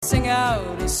sing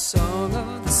out a song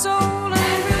of the soul.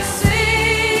 And we'll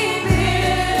sing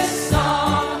this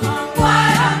song.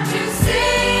 Why don't you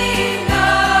sing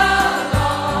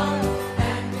along?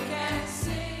 And we can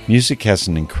sing. Music has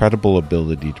an incredible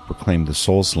ability to proclaim the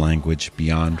soul's language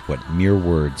beyond what mere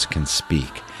words can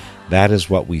speak. That is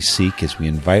what we seek as we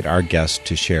invite our guests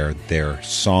to share their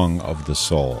song of the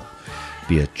soul.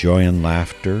 Be it joy and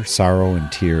laughter, sorrow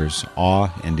and tears, awe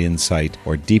and insight,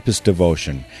 or deepest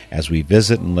devotion, as we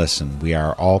visit and listen, we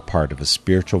are all part of a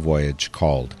spiritual voyage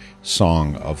called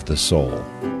Song of the Soul.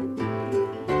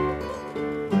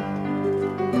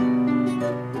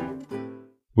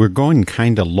 We're going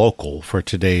kinda local for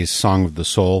today's Song of the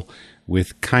Soul,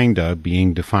 with kinda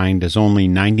being defined as only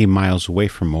 90 miles away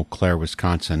from Eau Claire,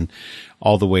 Wisconsin,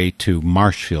 all the way to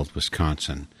Marshfield,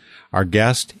 Wisconsin. Our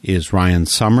guest is Ryan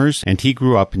Summers, and he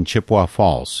grew up in Chippewa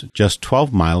Falls, just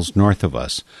 12 miles north of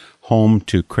us, home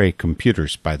to Cray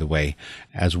Computers, by the way,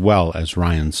 as well as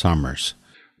Ryan Summers.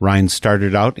 Ryan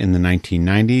started out in the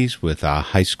 1990s with a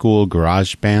high school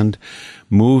garage band,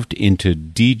 moved into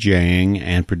DJing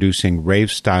and producing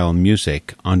rave-style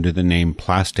music under the name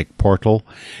Plastic Portal,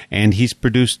 and he's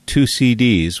produced 2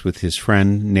 CDs with his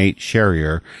friend Nate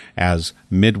Sherrier as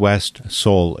Midwest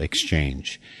Soul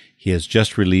Exchange. He has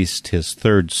just released his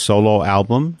 3rd solo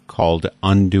album called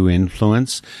Undue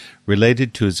Influence,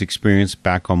 related to his experience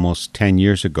back almost 10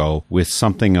 years ago with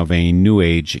something of a new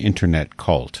age internet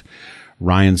cult.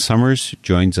 Ryan Summers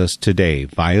joins us today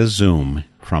via Zoom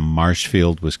from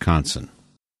Marshfield, Wisconsin.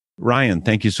 Ryan,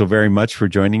 thank you so very much for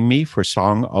joining me for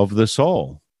Song of the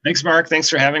Soul. Thanks, Mark. Thanks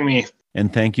for having me.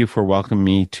 And thank you for welcoming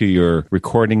me to your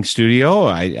recording studio.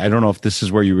 I don't know if this is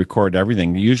where you record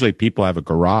everything. Usually people have a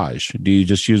garage. Do you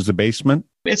just use the basement?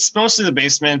 It's mostly the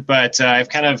basement, but I've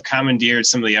kind of commandeered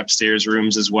some of the upstairs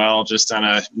rooms as well, just on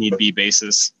a need-be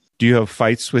basis. Do you have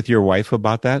fights with your wife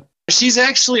about that? She's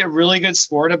actually a really good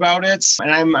sport about it,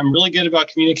 and I'm really good about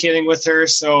communicating with her.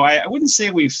 So I wouldn't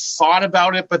say we've fought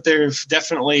about it, but there've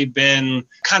definitely been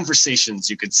conversations,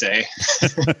 you could say.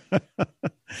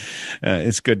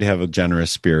 It's good to have a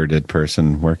generous-spirited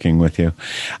person working with you.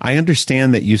 I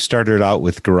understand that you started out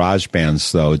with garage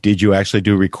bands, though. Did you actually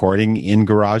do recording in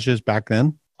garages back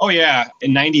then? Oh, yeah.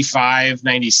 In 95,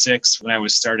 96, when I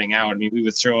was starting out, I mean, we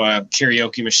would throw a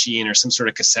karaoke machine or some sort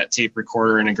of cassette tape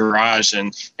recorder in a garage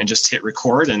and just hit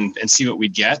record and see what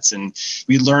we'd get. And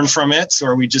we'd learn from it,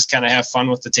 or we'd just kind of have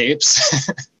fun with the tapes.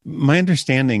 My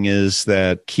understanding is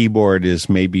that keyboard is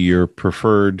maybe your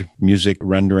preferred music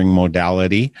rendering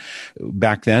modality.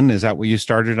 Back then, is that what you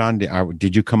started on?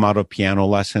 Did you come out of piano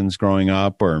lessons growing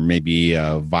up, or maybe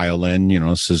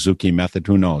violin, Suzuki method?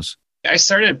 Who knows? I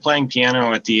started playing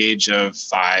piano at the age of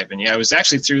 5, and I was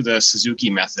actually through the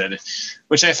Suzuki method,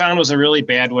 which I found was a really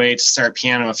bad way to start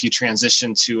piano if you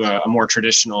transition to a more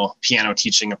traditional piano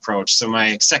teaching approach. So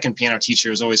my second piano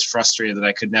teacher was always frustrated that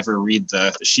I could never read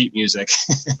the sheet music.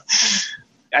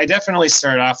 I definitely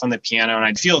started off on the piano, and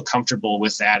I'd feel comfortable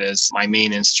with that as my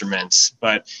main instrument.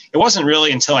 But it wasn't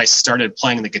really until I started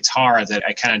playing the guitar that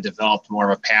I kind of developed more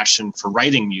of a passion for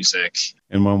writing music.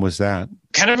 And when was that?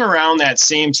 Kind of around that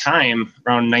same time,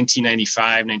 around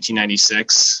 1995,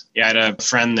 1996. Yeah, I had a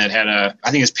friend that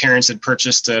I think his parents had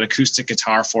purchased an acoustic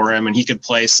guitar for him, and he could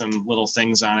play some little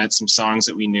things on it, some songs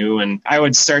that we knew. And I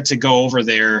would start to go over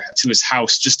there to his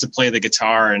house just to play the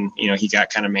guitar. And, he got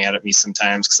kind of mad at me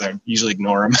sometimes because I usually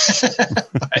ignore him.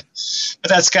 but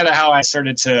that's kind of how I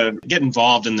started to get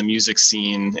involved in the music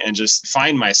scene and just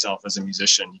find myself as a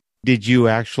musician. Did you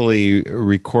actually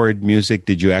record music?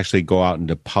 Did you actually go out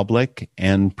into public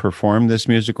and perform this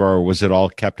music, or was it all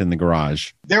kept in the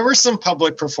garage? There were some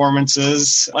public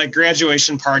performances, like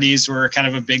graduation parties were kind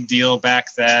of a big deal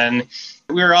back then.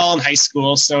 We were all in high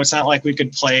school, so it's not like we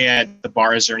could play at the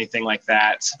bars or anything like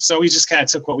that. So we just kind of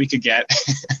took what we could get.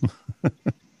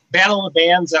 Battle of the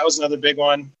Bands, that was another big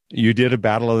one. You did a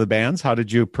Battle of the Bands? How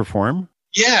did you perform?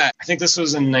 Yeah, I think this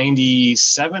was in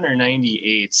 97 or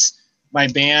 98. My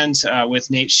band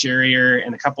with Nate Sherrier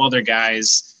and a couple other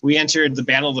guys, we entered the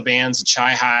Battle of the Bands at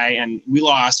Chi High, and we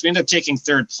lost. We ended up taking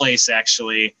 3rd place,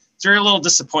 actually. So we were a little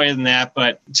disappointed in that,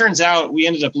 but it turns out we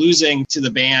ended up losing to the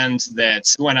band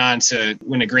that went on to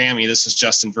win a Grammy. This was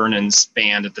Justin Vernon's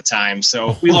band at the time.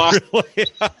 So we lost. Really?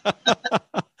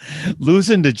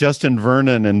 Losing to Justin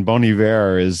Vernon and Bon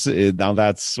Iver now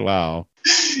that's, wow.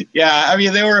 Yeah, I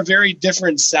mean, they were a very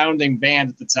different sounding band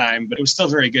at the time, but it was still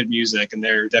very good music, and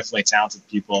they're definitely talented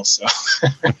people. So,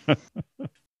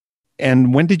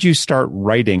 And when did you start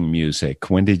writing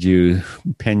music? When did you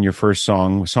pen your first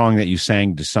song that you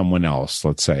sang to someone else,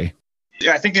 let's say?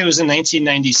 I think it was in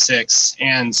 1996.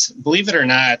 And believe it or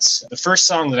not, the first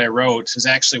song that I wrote was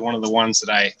actually one of the ones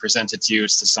that I presented to you.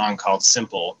 It's the song called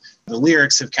Simple. The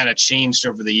lyrics have kind of changed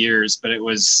over the years, but it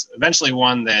was eventually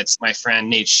one that my friend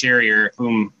Nate Sherrier,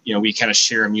 whom we kind of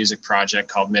share a music project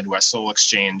called Midwest Soul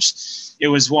Exchange. It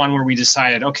was one where we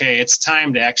decided, okay, it's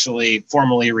time to actually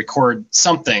formally record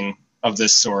something of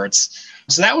this sort.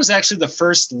 So that was actually the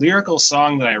first lyrical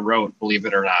song that I wrote, believe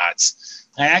it or not.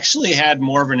 I actually had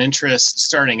more of an interest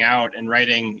starting out in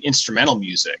writing instrumental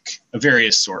music of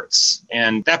various sorts.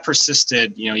 And that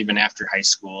persisted, even after high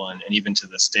school and even to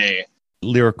this day.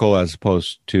 Lyrical as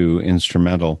opposed to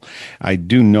instrumental. I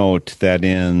do note that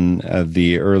in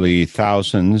the early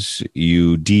thousands,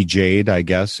 you DJ'd, I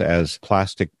guess, as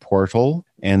Plastic Portal,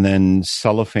 and then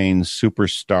Cellophane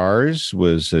Superstars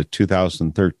was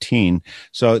 2013.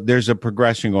 So there's a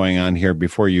progression going on here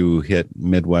before you hit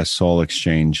Midwest Soul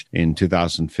Exchange in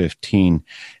 2015.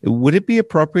 Would it be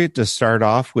appropriate to start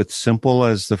off with Simple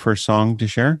as the first song to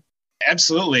share?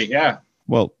 Absolutely, yeah.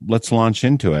 Well, let's launch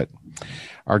into it.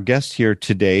 Our guest here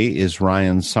today is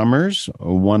Ryan Summers.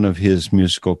 One of his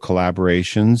musical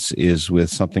collaborations is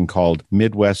with something called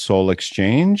Midwest Soul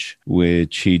Exchange,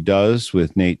 which he does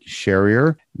with Nate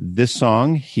Sherrier. This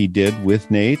song he did with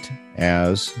Nate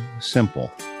as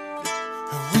Simple.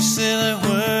 I wish that I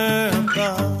were a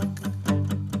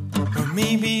bug, or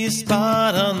maybe a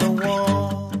spot on the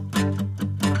wall,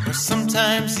 or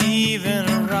sometimes even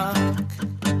a rock,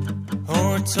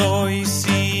 or a toy you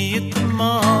see at the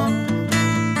mall.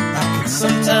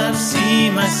 Sometimes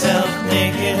see myself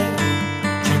naked,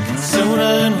 drinking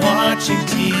soda and watching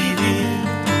TV,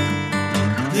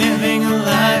 living a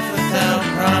life without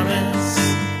promise,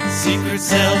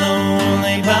 secrets held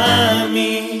only by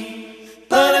me.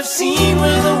 But I've seen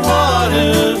where the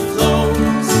water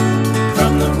flows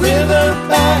from the river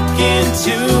back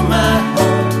into my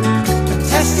home. The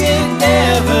test it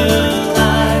never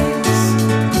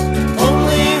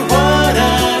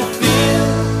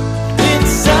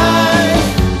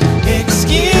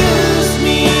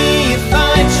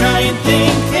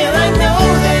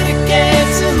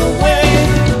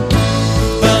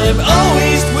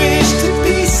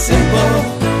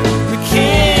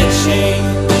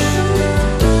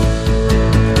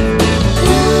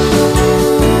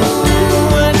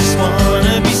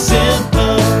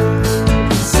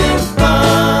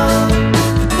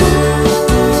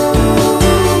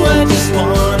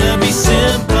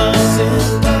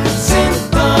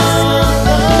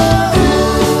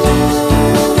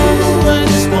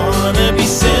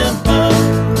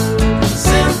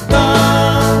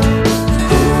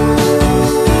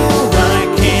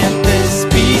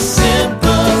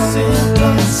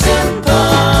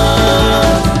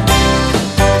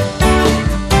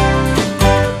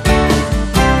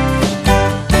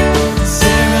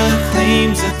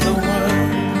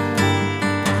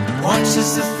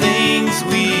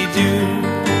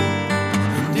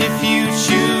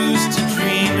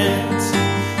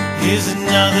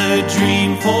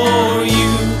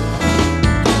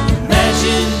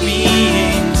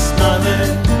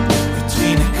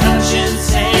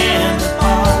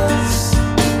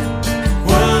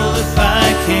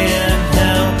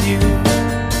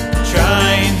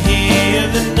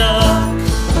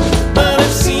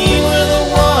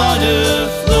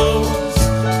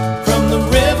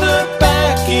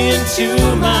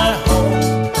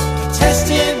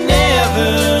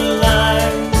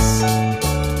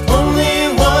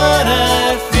what I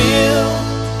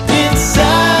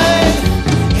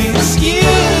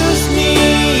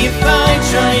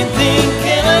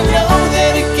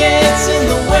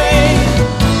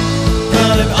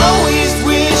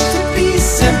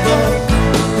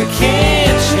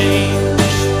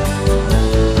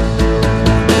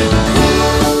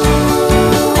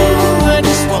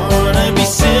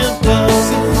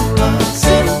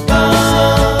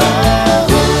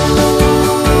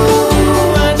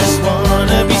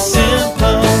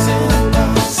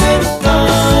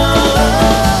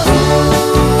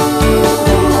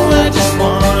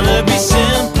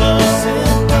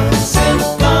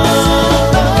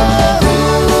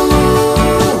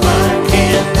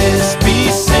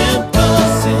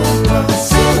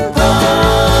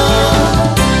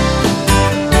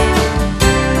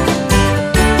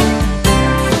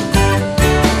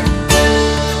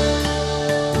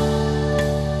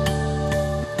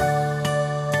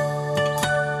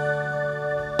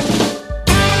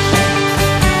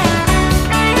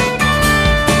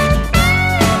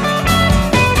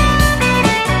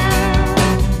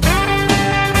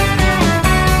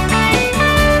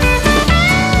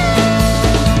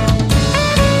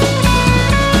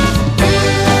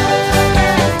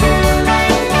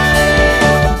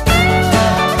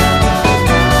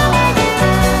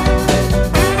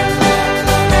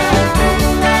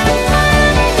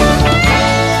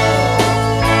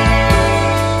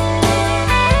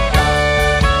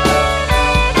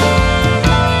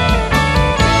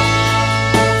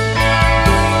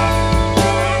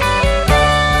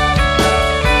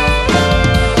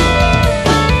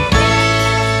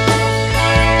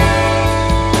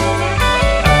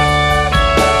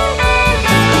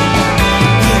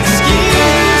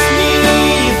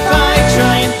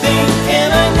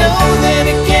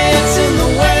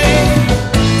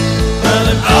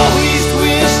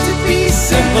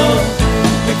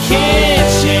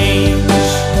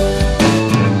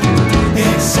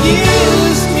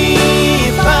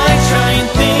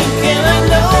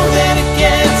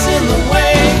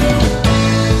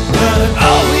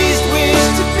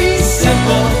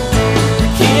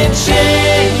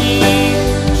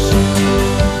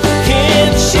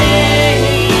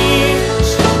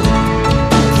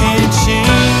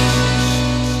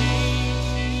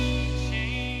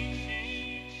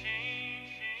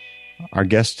Our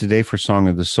guest today for Song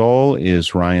of the Soul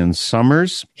is Ryan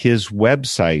Summers. His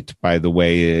website, by the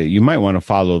way, you might want to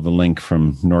follow the link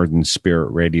from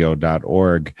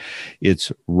northernspiritradio.org.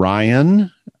 It's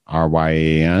Ryan,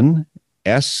 R-Y-A-N,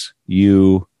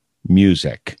 S-U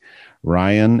Music.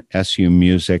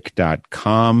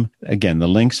 RyanSUmusic.com. Again, the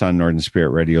link's on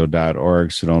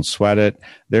northernspiritradio.org, so don't sweat it.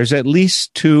 There's at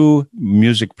least 2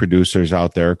 music producers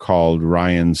out there called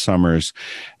Ryan Summers.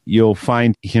 You'll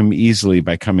find him easily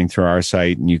by coming through our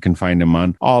site, and you can find him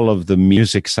on all of the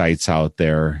music sites out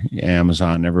there,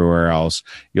 Amazon, everywhere else.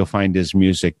 You'll find his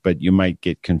music, but you might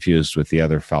get confused with the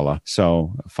other fella.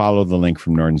 So follow the link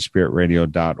from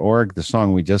northernspiritradio.org. The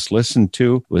song we just listened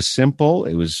to was simple.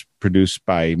 It was produced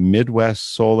by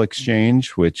Midwest Soul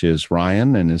Exchange, which is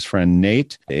Ryan and his friend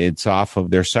Nate. It's off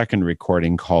of their second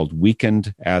recording called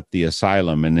Weekend at the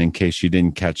Asylum. And in case you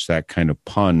didn't catch that kind of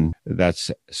pun,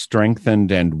 that's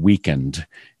strengthened and weakened,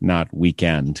 not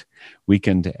weekend.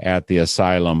 Weekend at the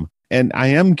Asylum. And I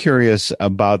am curious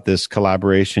about this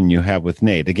collaboration you have with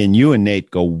Nate. Again, you and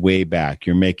Nate go way back.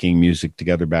 You're making music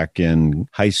together back in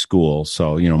high school.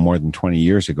 So, more than 20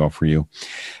 years ago for you.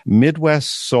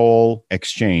 Midwest Soul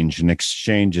Exchange. And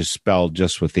exchange is spelled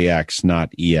just with the X,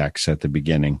 not EX at the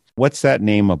beginning. What's that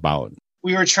name about?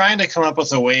 We were trying to come up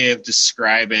with a way of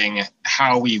describing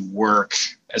how we work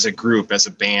as a group, as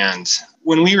a band.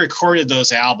 When we recorded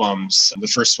those albums, the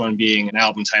first one being an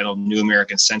album titled New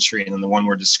American Century, and then the one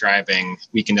we're describing,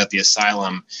 Weekend at the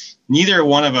Asylum, neither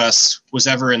one of us was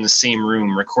ever in the same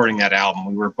room recording that album.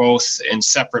 We were both in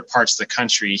separate parts of the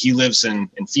country. He lives in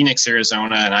Phoenix,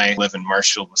 Arizona, and I live in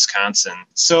Marshall, Wisconsin.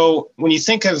 So when you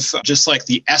think of just like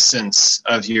the essence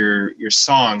of your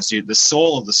songs, the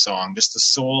soul of the song, just the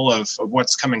soul of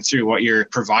what's coming through, what you're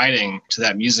providing to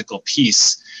that musical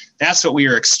piece, that's what we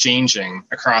were exchanging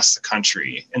across the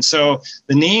country. And so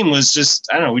the name was just,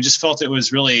 we just felt it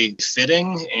was really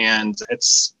fitting, and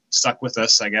it's stuck with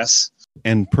us, I guess.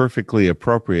 And perfectly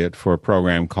appropriate for a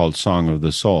program called Song of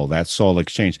the Soul, that soul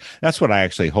exchange. That's what I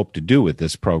actually hope to do with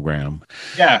this program.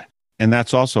 Yeah. And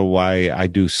that's also why I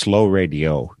do slow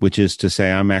radio, which is to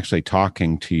say I'm actually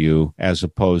talking to you as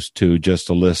opposed to just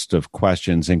a list of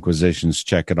questions, inquisitions,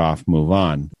 check it off, move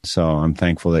on. So I'm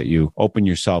thankful that you open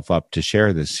yourself up to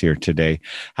share this here today.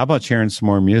 How about sharing some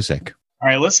more music? All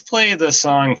right, let's play the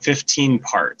song 15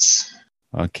 Parts.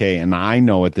 Okay, and I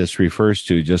know what this refers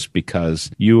to just because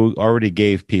you already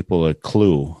gave people a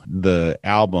clue. The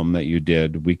album that you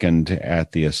did, Weekend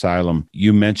at the Asylum,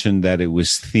 you mentioned that it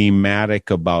was thematic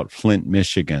about Flint,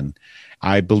 Michigan.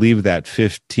 I believe that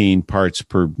 15 parts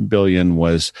per billion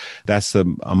that's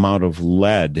the amount of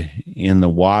lead in the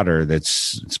water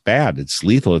it's bad, it's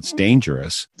lethal, it's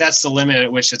dangerous. That's the limit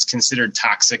at which it's considered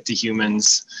toxic to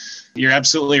humans. You're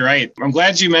absolutely right. I'm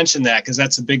glad you mentioned that because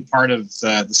that's a big part of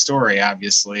the story,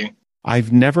 obviously.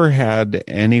 I've never had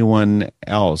anyone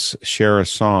else share a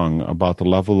song about the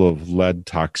level of lead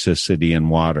toxicity in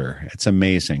water. It's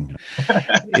amazing.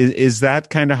 Is that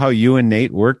kind of how you and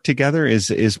Nate work together?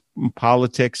 Is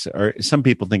politics, or some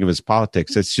people think of it as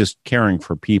politics, it's just caring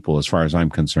for people as far as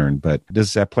I'm concerned. But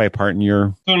does that play a part in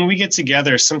your... When we get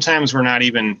together, sometimes we're not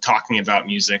even talking about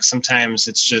music. Sometimes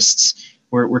it's just...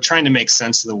 We're trying to make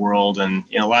sense of the world, and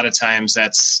a lot of times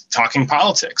that's talking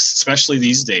politics, especially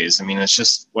these days. I mean, it's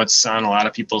just what's on a lot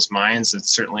of people's minds. It's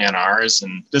certainly on ours.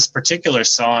 And this particular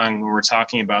song, where we're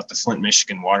talking about the Flint,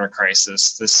 Michigan water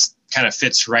crisis, this kind of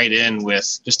fits right in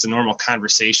with just a normal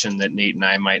conversation that Nate and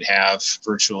I might have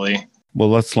virtually. Well,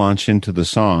 let's launch into the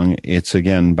song. It's,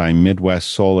 again, by Midwest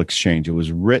Soul Exchange. It was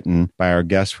written by our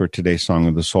guest for today's Song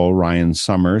of the Soul, Ryan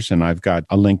Summers, and I've got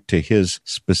a link to his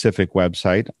specific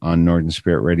website on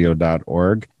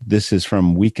northernspiritradio.org. This is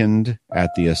from Weekend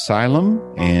at the Asylum,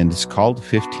 and it's called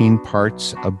 15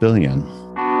 Parts a Billion.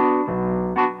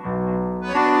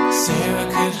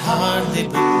 Sarah could hardly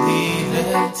believe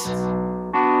it.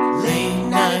 Late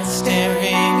night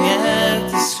staring at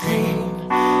the screen,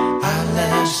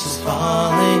 eyelashes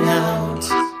falling out.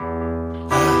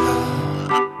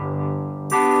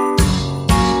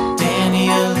 Danny,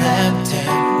 a lab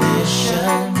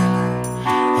technician, a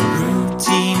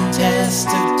routine test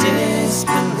of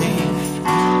disbelief,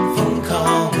 phone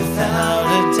call without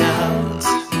a doubt.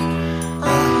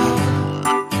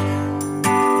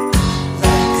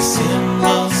 Like a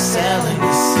symbol selling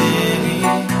the city,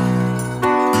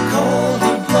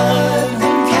 colder blood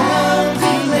than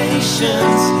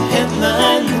calculations,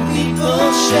 headline the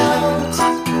people shout.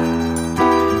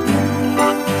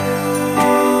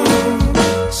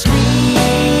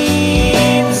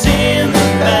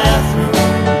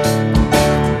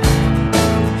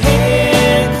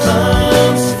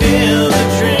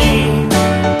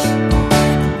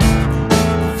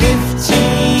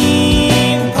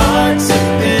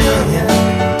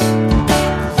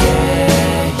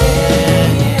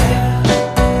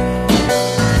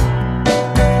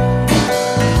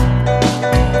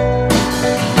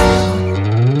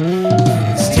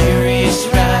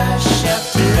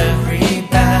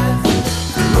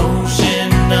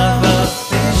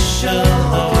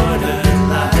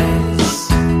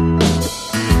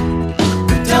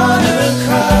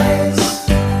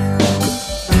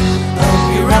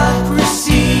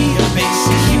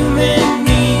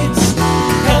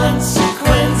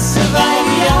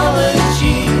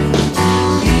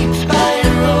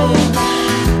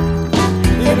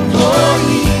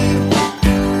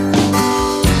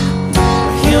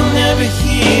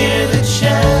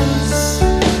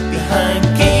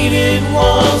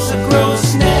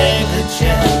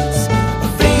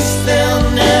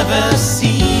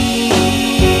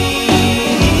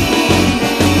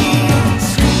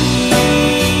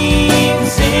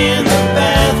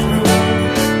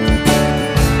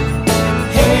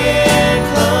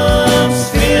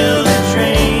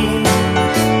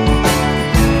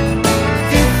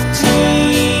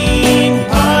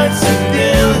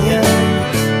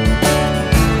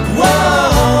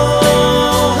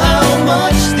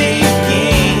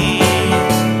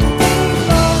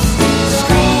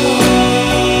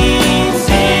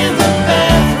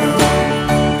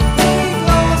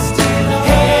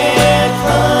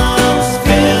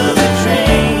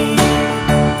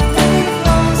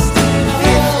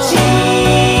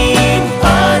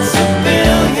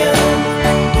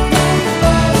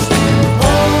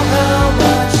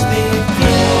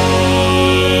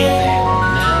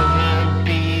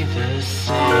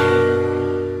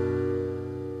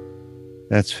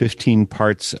 That's 15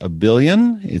 parts a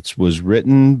billion. It was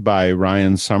written by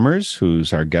Ryan Summers,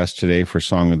 who's our guest today for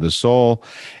Song of the Soul,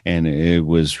 and it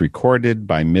was recorded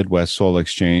by Midwest Soul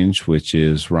Exchange, which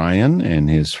is Ryan and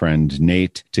his friend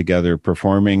Nate together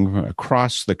performing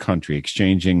across the country,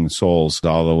 exchanging souls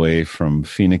all the way from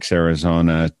Phoenix,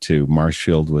 Arizona to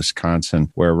Marshfield, Wisconsin,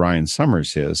 where Ryan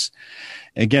Summers is.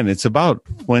 Again, it's about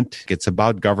Flint. It's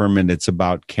about government. It's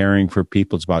about caring for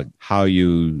people. It's about how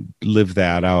you live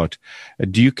that out.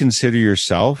 Do you consider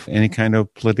yourself any kind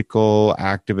of political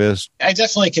activist? I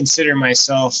definitely consider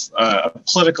myself a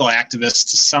political activist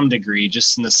to some degree,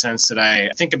 just in the sense that I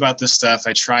think about this stuff.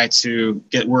 I try to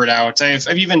get word out.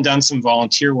 I've even done some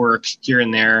volunteer work here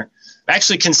and there. I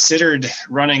actually considered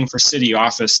running for city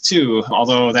office too,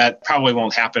 although that probably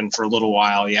won't happen for a little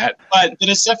while yet. But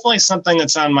it's definitely something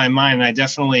that's on my mind. I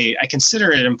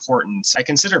consider it important. I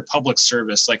consider public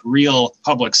service, like real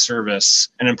public service,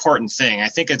 an important thing. I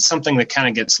think it's something that kind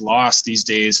of gets lost these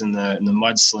days in the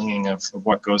mudslinging of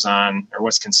what goes on or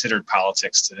what's considered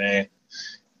politics today.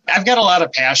 I've got a lot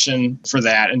of passion for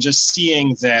that, and just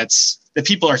seeing that the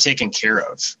people are taken care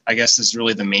of, I guess, is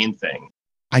really the main thing.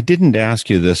 I didn't ask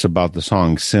you this about the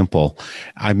song Simple.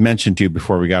 I mentioned to you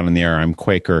before we got on the air, I'm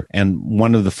Quaker. And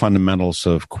one of the fundamentals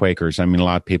of Quakers, I mean, a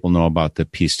lot of people know about the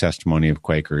peace testimony of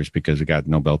Quakers because we got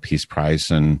Nobel Peace Prize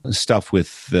and stuff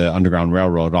with the Underground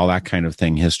Railroad, all that kind of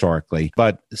thing historically.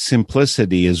 But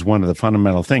simplicity is one of the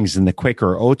fundamental things. And the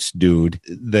Quaker Oats dude,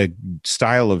 the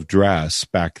style of dress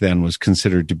back then was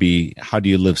considered to be, how do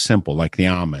you live simple, like the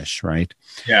Amish, right?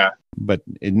 Yeah. But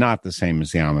not the same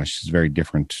as the Amish. It's very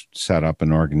different setup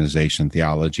and organization,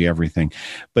 theology, everything.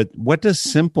 But what does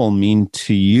simple mean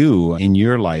to you in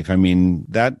your life? I mean,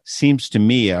 that seems to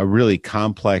me a really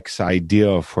complex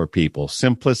idea for people.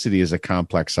 Simplicity is a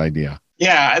complex idea.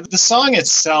 Yeah, the song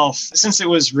itself, since it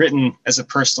was written as a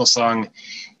personal song,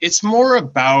 it's more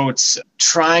about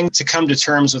trying to come to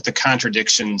terms with the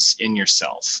contradictions in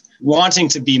yourself, wanting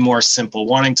to be more simple,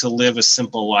 wanting to live a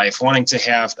simple life, wanting to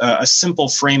have a simple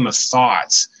frame of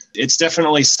thought. It's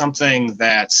definitely something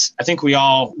that I think we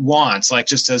all want, like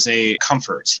just as a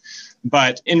comfort.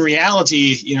 But in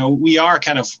reality, we are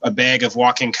kind of a bag of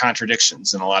walking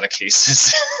contradictions in a lot of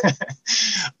cases.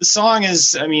 The song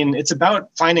is, it's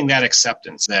about finding that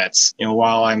acceptance that,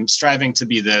 while I'm striving to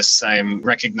be this, I'm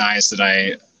recognized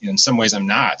that in some ways I'm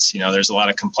not. There's a lot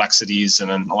of complexities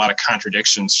and a lot of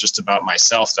contradictions just about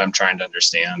myself that I'm trying to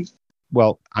understand.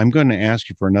 Well, I'm going to ask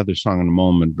you for another song in a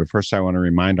moment, but first I want to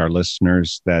remind our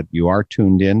listeners that you are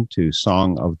tuned in to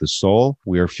Song of the Soul.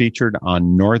 We are featured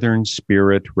on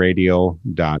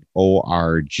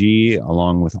northernspiritradio.org,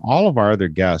 along with all of our other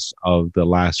guests of the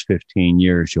last 15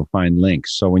 years. You'll find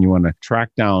links. So when you want to track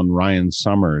down Ryan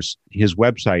Summers, his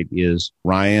website is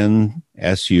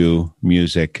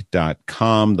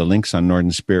ryansumusic.com. The link's on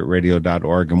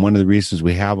northernspiritradio.org. And one of the reasons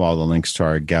we have all the links to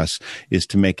our guests is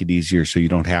to make it easier so you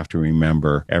don't have to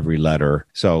remember every letter.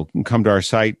 So come to our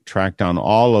site, track down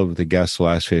all of the guests the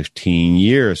last 15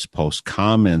 years, post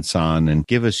comments on, and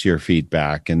give us your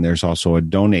feedback. And there's also a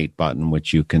donate button,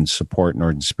 which you can support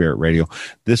Northern Spirit Radio.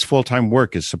 This full-time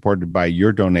work is supported by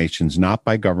your donations, not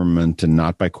by government and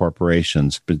not by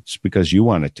corporations, but it's because you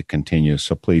want it to continue.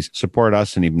 So please support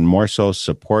us, and even more so,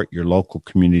 support your local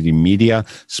community media,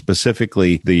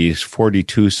 specifically the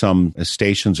 42-some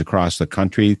stations across the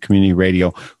country, community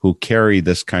radio, who carry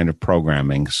this kind of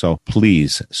programming. So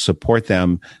please support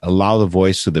them. Allow the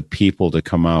voice of the people to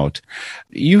come out.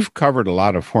 You've covered a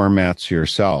lot of formats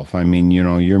yourself. I mean,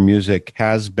 your music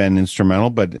has been instrumental,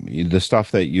 but the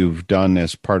stuff that you've done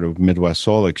as part of Midwest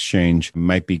Soul Exchange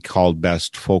might be called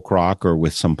best folk rock or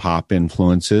with some pop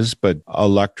influences, but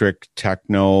electric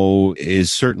techno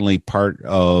is certainly part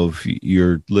of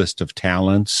your list of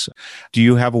talents. Do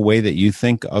you have a way that you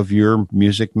think of your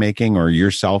music making or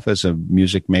yourself as a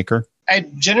music maker? I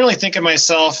generally think of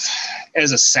myself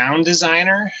as a sound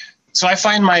designer. So I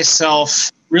find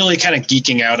myself really kind of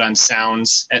geeking out on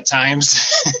sounds at times.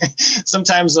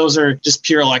 Sometimes those are just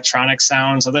pure electronic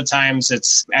sounds. Other times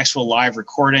it's actual live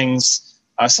recordings.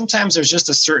 Sometimes there's just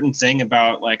a certain thing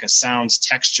about like a sound's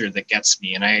texture that gets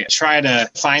me, and I try to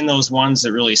find those ones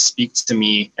that really speak to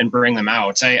me and bring them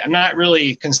out. I'm not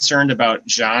really concerned about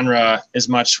genre as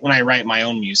much when I write my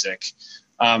own music.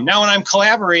 Now, when I'm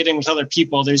collaborating with other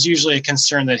people, there's usually a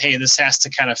concern that, hey, this has to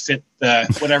kind of fit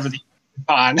whatever the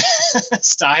on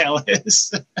style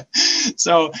is.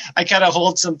 So I kind of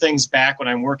hold some things back when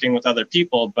I'm working with other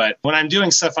people, but when I'm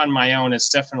doing stuff on my own, it's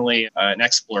definitely an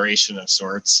exploration of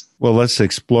sorts. Well, let's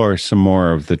explore some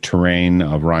more of the terrain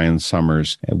of Ryan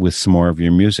Summers with some more of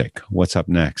your music. What's up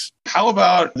next? How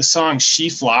about the song She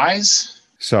Flies?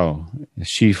 So,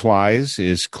 She Flies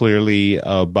is clearly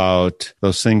about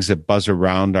those things that buzz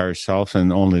around ourselves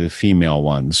and only the female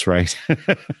ones, right?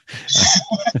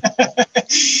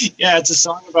 Yeah, it's a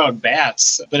song about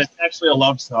bats, but it's actually a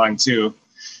love song too.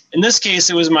 In this case,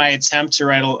 it was my attempt to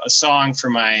write a song for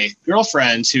my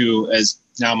girlfriend, who is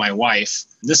now my wife.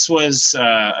 This was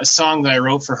a song that I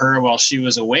wrote for her while she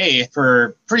was away for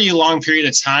a pretty long period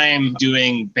of time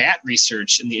doing bat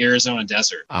research in the Arizona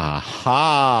desert.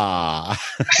 Aha!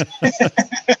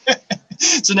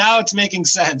 So now it's making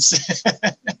sense.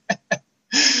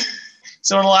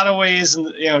 So in a lot of ways,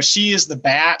 she is the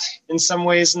bat in some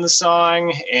ways in the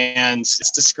song, and it's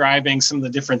describing some of the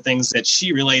different things that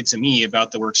she relayed to me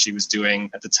about the work she was doing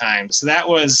at the time. So that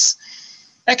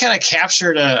kind of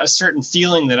captured a certain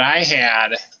feeling that I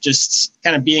had, just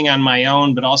kind of being on my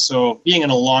own, but also being in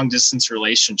a long distance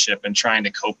relationship and trying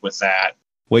to cope with that.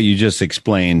 What you just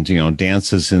explained,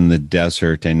 dances in the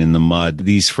desert and in the mud,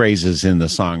 these phrases in the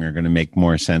song are going to make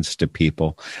more sense to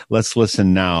people. Let's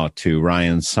listen now to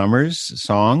Ryan Summers'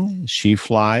 song, She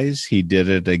Flies. He did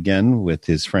it again with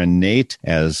his friend Nate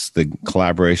as the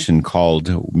collaboration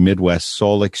called Midwest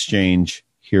Soul Exchange.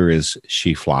 Here is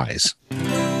She Flies.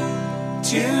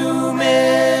 Too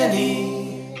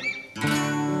many,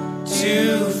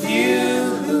 too few.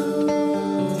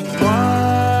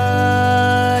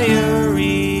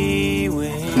 Wiry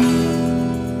wing.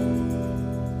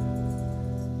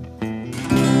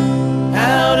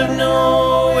 Out of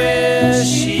nowhere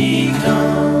she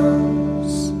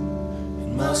comes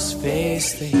and must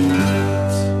face the heat.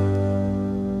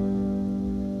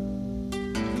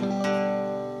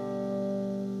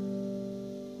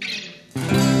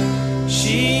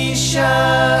 She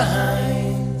shines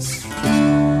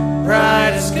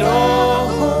bright as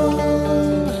gold,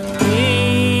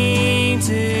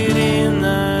 painted in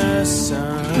the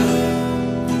sun.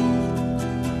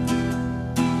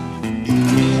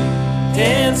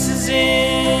 Dances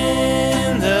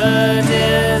in the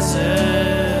desert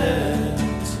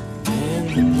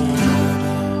in the mud.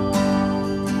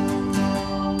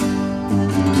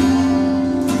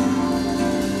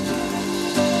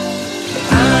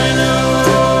 I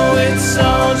know it's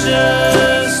all just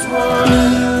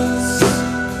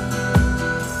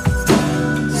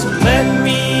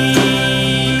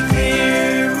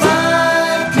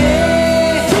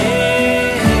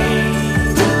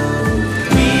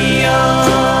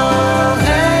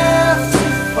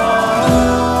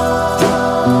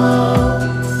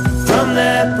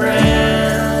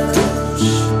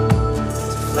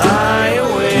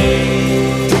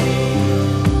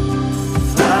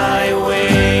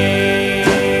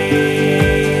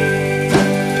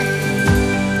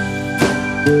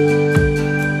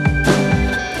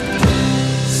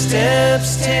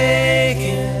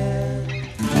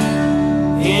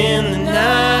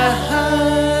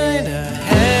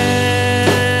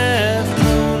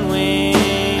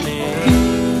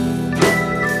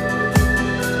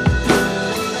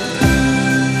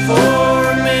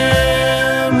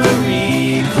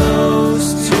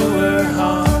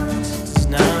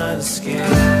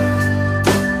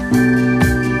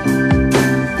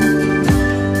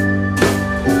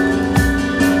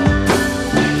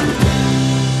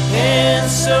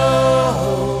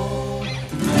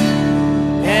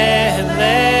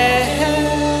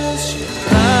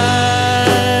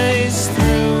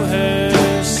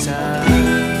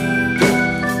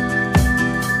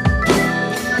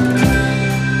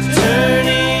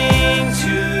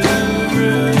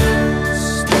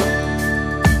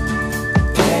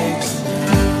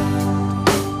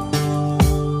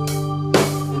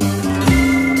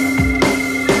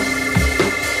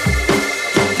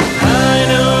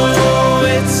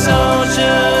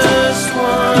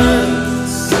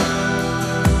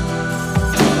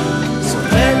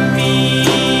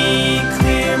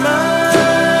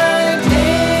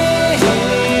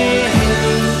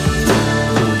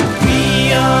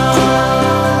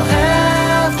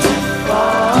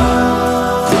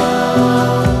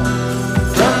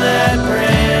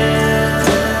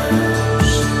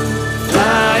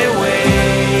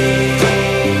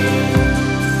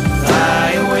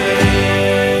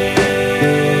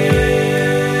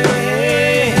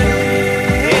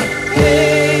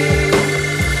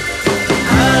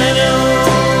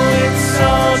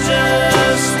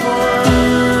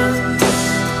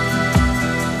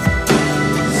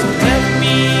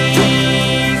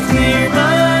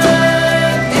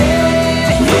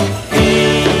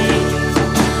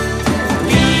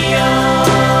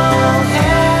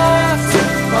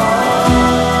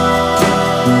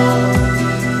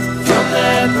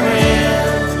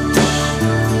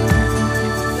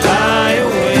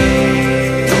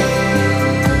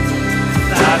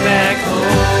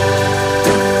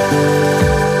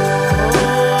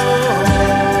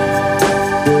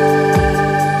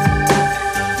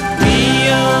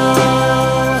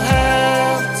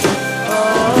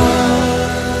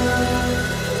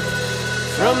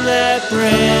that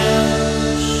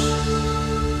branch,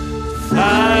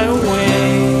 fly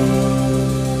away,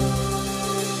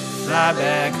 fly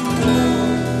back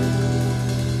home.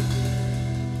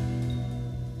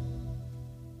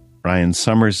 Ryan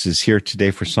Summers is here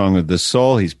today for Song of the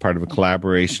Soul. He's part of a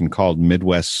collaboration called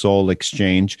Midwest Soul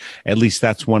Exchange. At least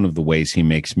that's one of the ways he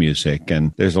makes music.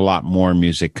 And there's a lot more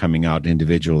music coming out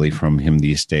individually from him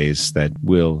these days that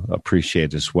we'll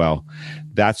appreciate as well.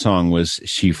 That song was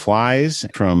She Flies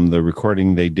from the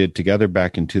recording they did together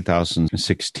back in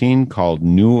 2016 called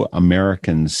New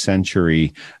American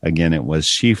Century. Again, it was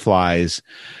She Flies.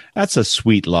 That's a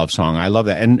sweet love song. I love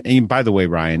that. And by the way,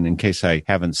 Ryan, in case I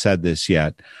haven't said this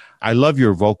yet, I love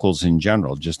your vocals in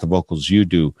general, just the vocals you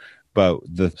do, but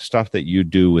the stuff that you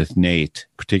do with Nate,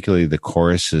 particularly the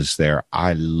choruses there,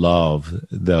 I love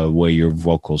the way your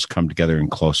vocals come together in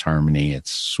close harmony.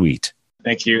 It's sweet.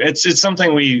 Thank you. It's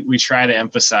something we try to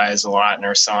emphasize a lot in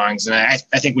our songs, and I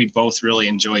think we both really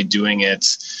enjoy doing it.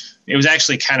 It was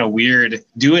actually kind of weird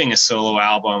doing a solo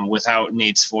album without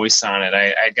Nate's voice on it.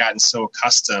 I'd gotten so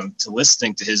accustomed to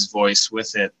listening to his voice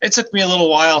with it. It took me a little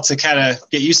while to kind of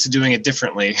get used to doing it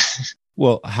differently.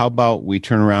 Well, how about we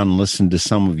turn around and listen to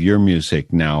some of your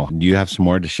music now? Do you have some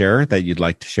more to share that you'd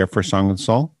like to share for Song of the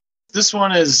Soul? This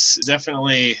one is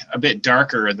definitely a bit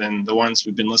darker than the ones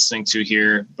we've been listening to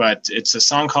here, but it's a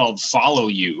song called Follow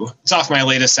You. It's off my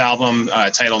latest album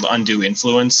titled Undue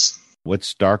Influence.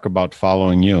 What's dark about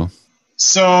Following You?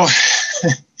 So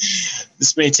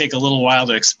this may take a little while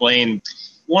to explain.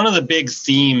 One of the big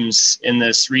themes in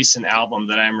this recent album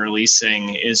that I'm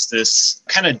releasing is this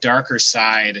kind of darker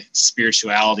side to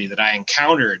spirituality that I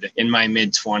encountered in my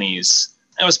mid-20s.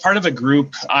 I was part of a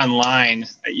group online.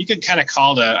 You could kind of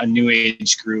call it a new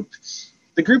age group.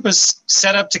 The group was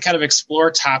set up to kind of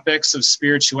explore topics of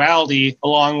spirituality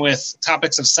along with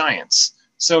topics of science.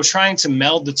 So trying to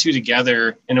meld the two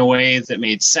together in a way that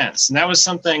made sense. And that was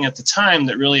something at the time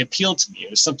that really appealed to me.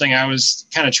 It was something I was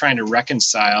kind of trying to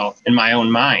reconcile in my own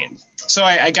mind. So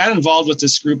I got involved with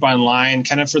this group online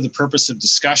kind of for the purpose of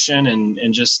discussion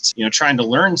and just, trying to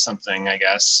learn something, I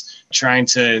guess, trying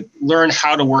to learn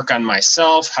how to work on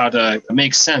myself, how to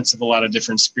make sense of a lot of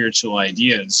different spiritual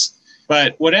ideas.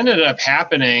 But what ended up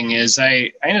happening is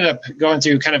I ended up going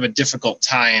through kind of a difficult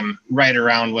time right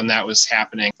around when that was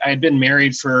happening. I had been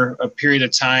married for a period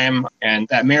of time, and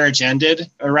that marriage ended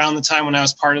around the time when I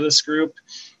was part of this group.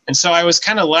 And so I was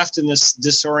kind of left in this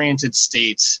disoriented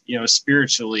state,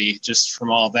 spiritually, just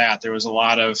from all that. There was a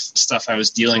lot of stuff I was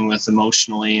dealing with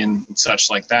emotionally and such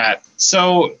like that.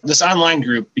 So this online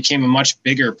group became a much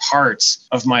bigger part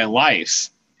of my life.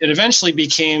 It eventually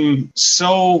became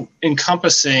so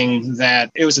encompassing that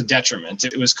it was a detriment.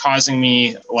 It was causing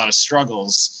me a lot of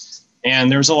struggles. And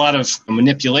there was a lot of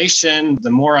manipulation. The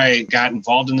more I got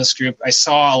involved in this group, I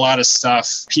saw a lot of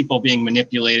stuff, people being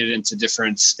manipulated into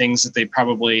different things that they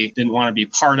probably didn't want to be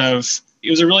part of. It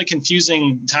was a really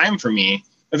confusing time for me.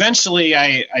 Eventually,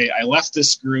 I left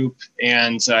this group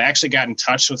and I actually got in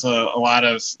touch with a lot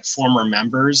of former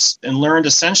members and learned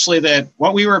essentially that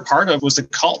what we were a part of was a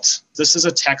cult. This is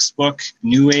a textbook,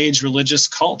 new age religious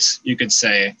cult, you could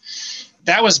say.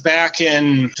 That was back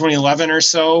in 2011 or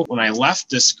so when I left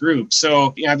this group.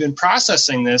 So I've been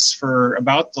processing this for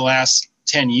about the last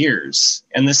 10 years.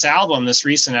 And this album, this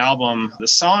recent album, the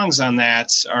songs on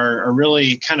that are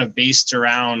really kind of based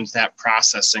around that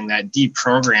processing, that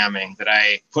deprogramming that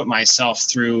I put myself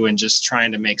through and just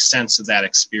trying to make sense of that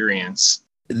experience.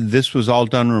 This was all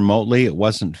done remotely. It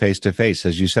wasn't face-to-face.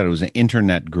 As you said, it was an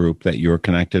internet group that you were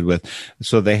connected with.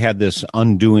 So they had this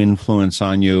undue influence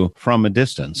on you from a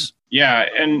distance. Yeah,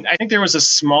 and I think there was a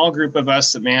small group of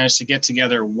us that managed to get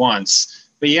together once.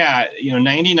 But yeah,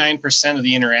 99% of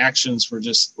the interactions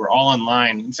were all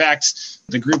online. In fact,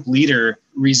 the group leader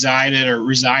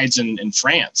resides in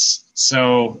France.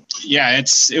 So yeah,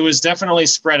 it was definitely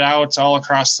spread out all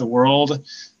across the world.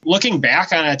 Looking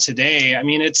back on it today, I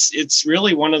mean, it's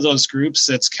really one of those groups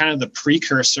that's kind of the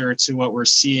precursor to what we're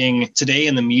seeing today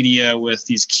in the media with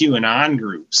these QAnon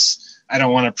groups. I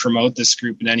don't want to promote this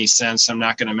group in any sense. I'm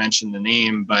not going to mention the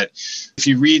name, but if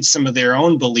you read some of their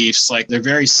own beliefs, like they're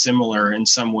very similar in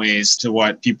some ways to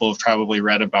what people have probably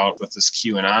read about with this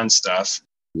QAnon stuff.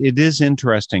 It is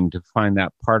interesting to find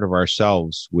that part of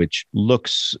ourselves which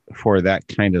looks for that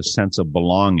kind of sense of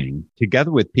belonging,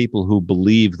 together with people who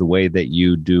believe the way that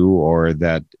you do, or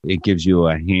that it gives you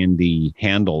a handy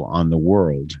handle on the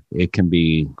world. It can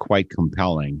be quite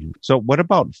compelling. So what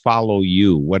about Follow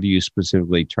You? What are you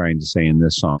specifically trying to say in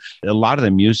this song? A lot of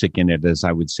the music in it is,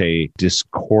 I would say,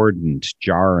 discordant,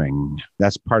 jarring.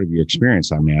 That's part of your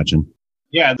experience, I imagine.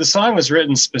 Yeah, the song was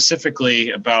written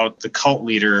specifically about the cult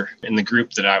leader in the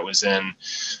group that I was in.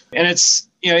 And it's,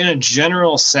 in a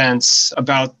general sense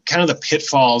about kind of the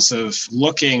pitfalls of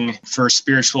looking for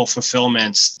spiritual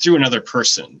fulfillment through another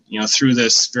person, through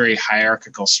this very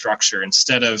hierarchical structure,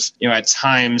 instead of, at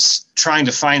times trying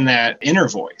to find that inner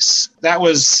voice. That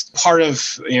was part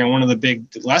of, one of the big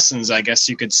lessons, I guess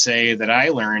you could say, that I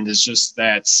learned, is just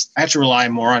that I have to rely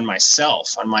more on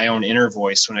myself, on my own inner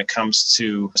voice when it comes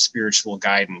to spiritual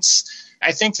guidance.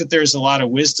 I think that there's a lot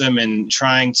of wisdom in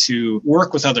trying to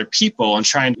work with other people and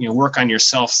trying to work on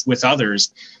yourself with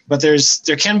others. But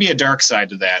there can be a dark side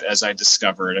to that, as I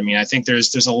discovered. I mean, I think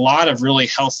there's a lot of really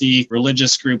healthy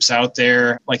religious groups out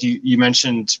there. Like you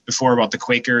mentioned before about the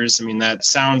Quakers. I mean, that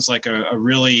sounds like a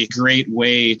really great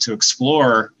way to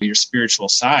explore your spiritual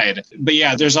side. But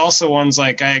yeah, there's also ones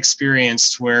like I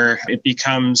experienced where it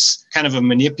becomes kind of a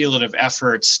manipulative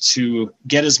effort to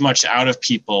get as much out of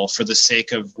people for the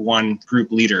sake of one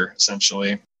group leader,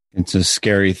 essentially. It's a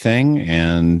scary thing,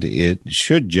 and it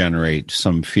should generate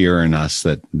some fear in us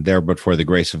that there but for the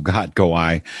grace of God go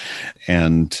I.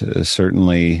 And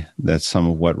certainly that's some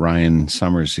of what Ryan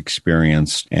Summers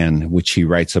experienced, and which he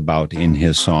writes about in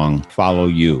his song, Follow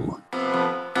You.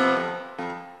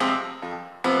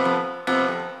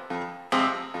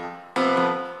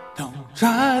 Don't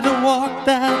try to walk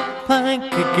that plank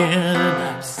again.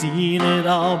 I've seen it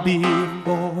all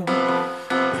before.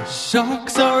 The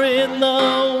sharks are in the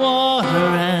water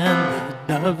and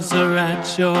the doves are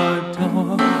at your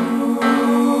door.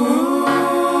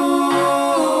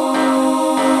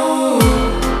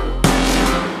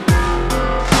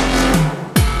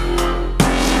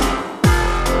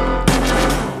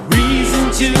 Reason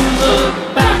to look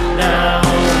back now.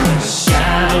 The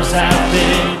shadows have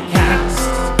been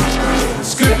cast.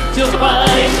 Script to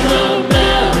find the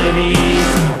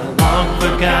melodies of a long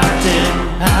forgotten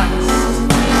past.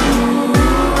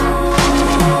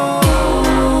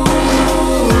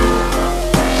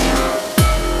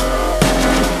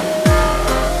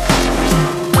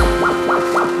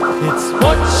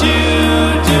 What you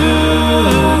do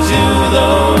to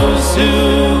those who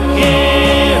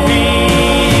carry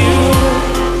you.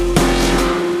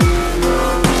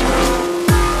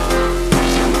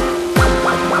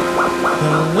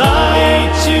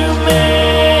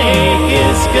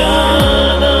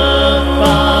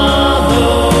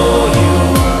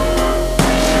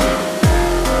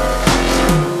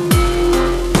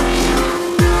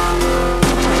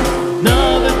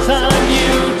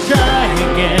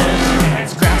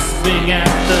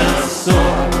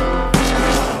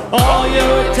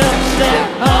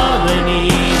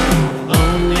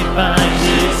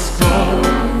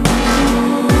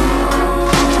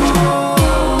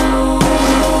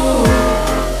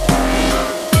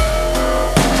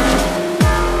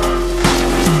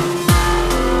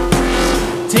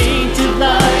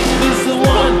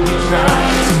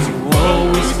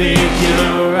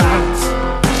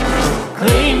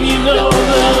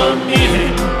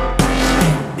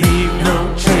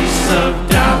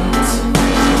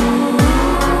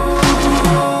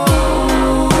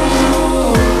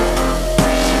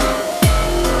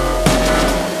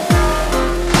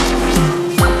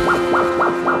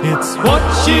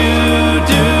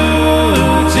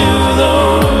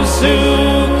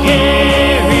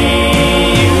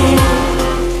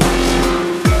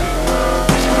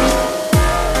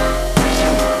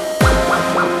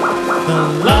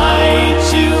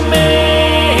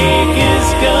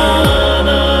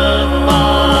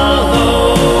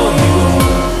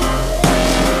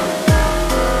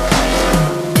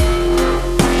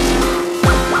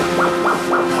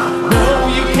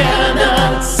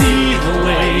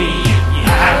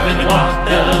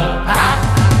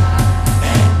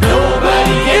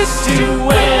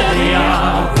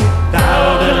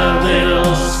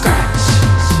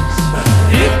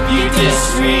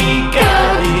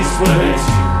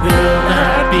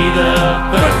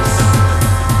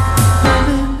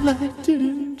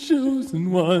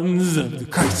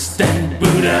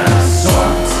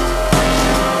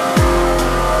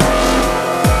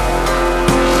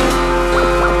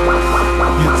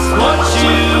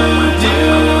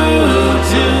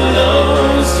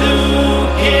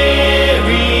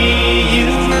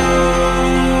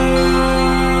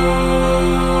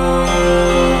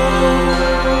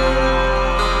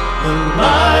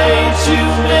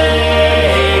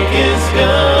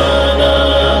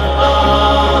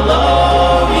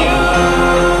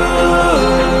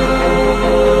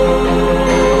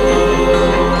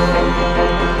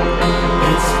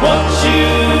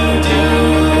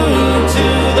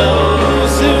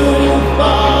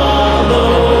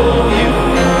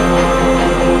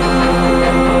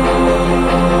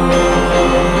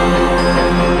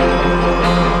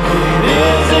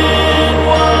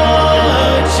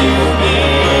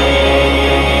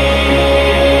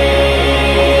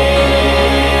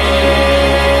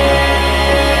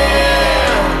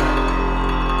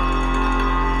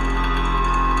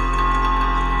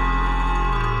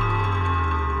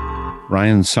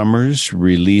 Ryan Summers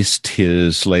released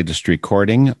his latest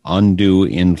recording, Undue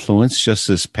Influence, just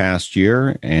this past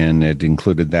year, and it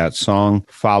included that song,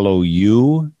 Follow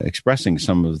You, expressing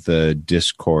some of the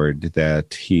discord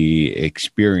that he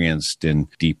experienced in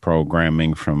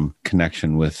deprogramming from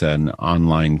connection with an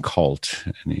online cult,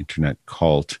 an internet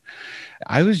cult.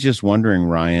 I was just wondering,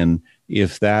 Ryan,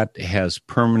 if that has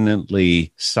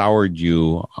permanently soured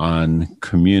you on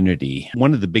community.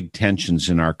 One of the big tensions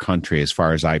in our country, as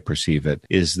far as I perceive it,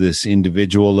 is this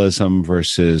individualism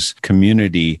versus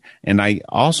community. And I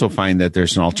also find that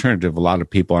there's an alternative a lot of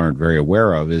people aren't very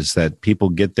aware of, is that people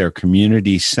get their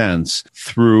community sense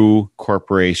through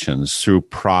corporations, through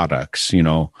products. You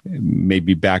know,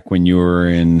 maybe back when you were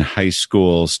in high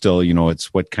school, still, you know,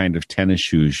 it's what kind of tennis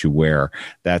shoes you wear.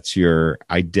 That's your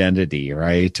identity,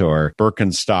 right? Or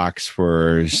Birkenstocks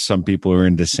for some people who are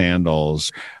into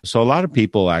sandals. So a lot of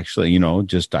people actually, you know,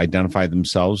 just identify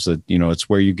themselves that, you know, it's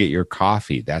where you get your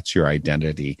coffee. That's your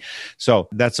identity. So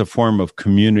that's a form of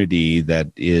community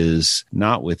that is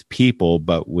not with people,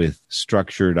 but with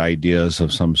structured ideas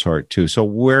of some sort too. So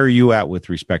where are you at with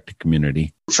respect to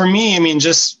community? For me, I mean,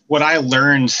 just what I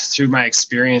learned through my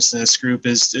experience in this group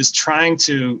is trying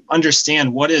to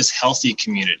understand what is healthy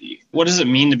community. What does it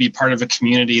mean to be part of a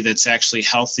community that's actually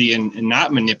healthy and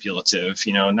not manipulative,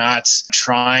 you know, not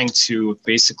trying to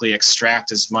basically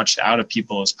extract as much out of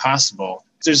people as possible.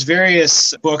 There's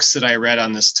various books that I read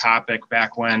on this topic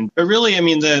back when, but really, I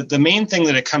mean, the main thing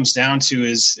that it comes down to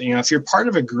is, you know, if you're part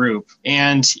of a group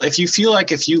and if you feel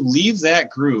like if you leave that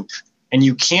group and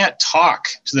you can't talk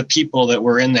to the people that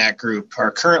were in that group,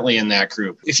 are currently in that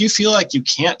group, if you feel like you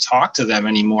can't talk to them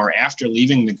anymore after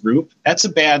leaving the group, that's a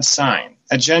bad sign.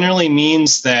 That generally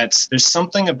means that there's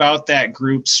something about that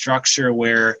group structure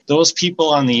where those people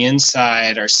on the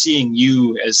inside are seeing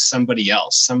you as somebody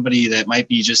else, somebody that might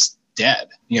be just dead.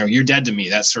 You know, you're dead to me,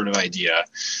 that sort of idea.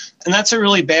 And that's a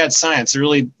really bad sign. It's a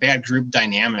really bad group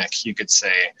dynamic, you could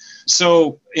say.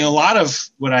 So, you know, a lot of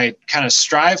what I kind of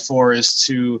strive for is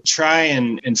to try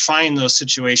and find those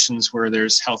situations where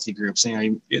there's healthy groups. You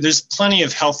know, there's plenty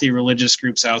of healthy religious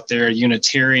groups out there,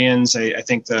 Unitarians, I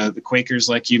think the Quakers,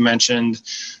 like you mentioned,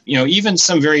 you know, even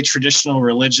some very traditional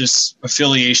religious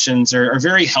affiliations are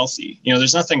very healthy. You know,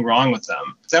 there's nothing wrong with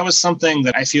them. That was something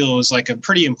that I feel was like a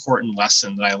pretty important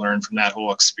lesson that I learned from that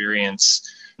whole experience.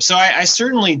 So I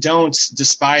certainly don't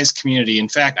despise community. In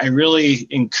fact, I really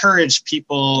encourage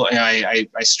people, and I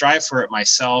strive for it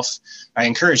myself. I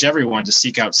encourage everyone to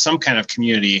seek out some kind of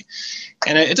community.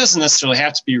 And it doesn't necessarily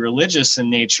have to be religious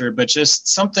in nature, but just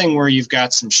something where you've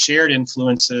got some shared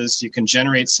influences, you can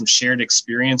generate some shared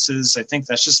experiences. I think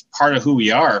that's just part of who we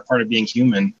are, part of being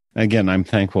human. Again, I'm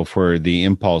thankful for the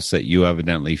impulse that you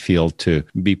evidently feel to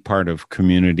be part of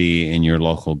community in your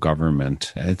local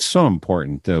government. It's so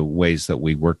important, the ways that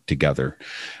we work together.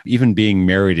 Even being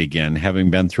married again,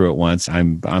 having been through it once,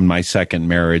 I'm on my second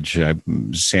marriage.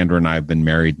 Sandra and I have been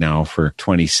married now for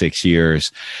 26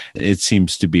 years. It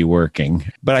seems to be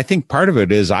working. But I think part of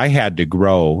it is I had to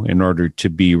grow in order to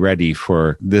be ready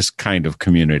for this kind of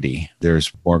community.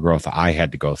 There's more growth I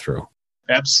had to go through.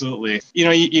 Absolutely. You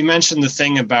know, you mentioned the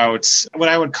thing about what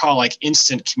I would call like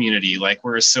instant community, like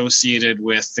we're associated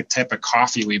with the type of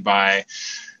coffee we buy.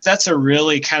 That's a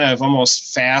really kind of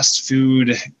almost fast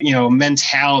food, you know,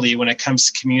 mentality when it comes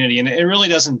to community. And it really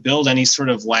doesn't build any sort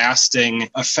of lasting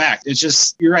effect. It's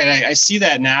just, you're right. I see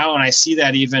that now. And I see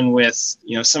that even with,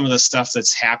 you know, some of the stuff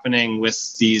that's happening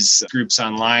with these groups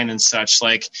online and such.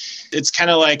 Like, it's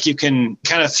kind of like you can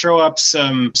kind of throw up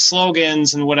some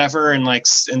slogans and whatever, and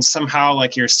somehow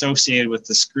like you're associated with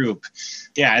this group.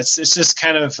 Yeah, it's just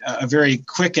kind of a very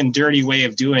quick and dirty way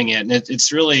of doing it. And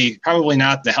it's really probably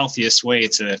not the healthiest way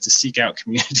to seek out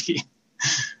community.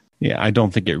 Yeah, I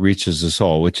don't think it reaches the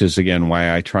soul, which is, again,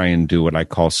 why I try and do what I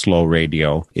call slow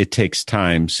radio. It takes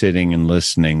time sitting and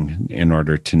listening in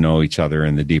order to know each other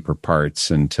in the deeper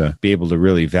parts and to be able to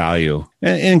really value,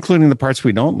 including the parts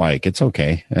we don't like. It's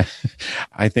okay.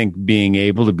 I think being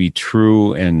able to be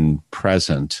true and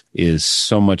present is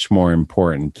so much more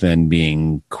important than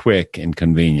being quick and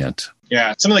convenient.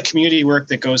 Yeah, some of the community work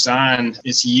that goes on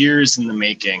is years in the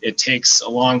making. It takes a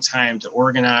long time to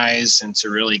organize and to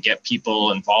really get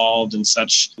people involved and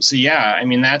such. So yeah, I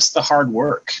mean, that's the hard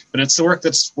work, but it's the work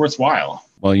that's worthwhile.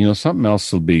 Well, you know, something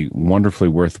else will be wonderfully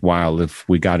worthwhile if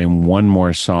we got in one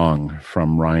more song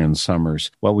from Ryan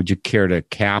Summers. What would you care to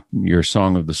cap your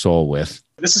Song of the Soul with?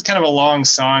 This is kind of a long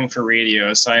song for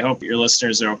radio, so I hope your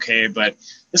listeners are okay, but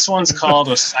this one's called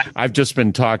Osiris. I've just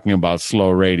been talking about slow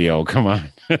radio. Come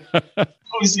on.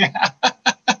 Yeah.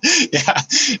 Yeah.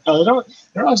 No, they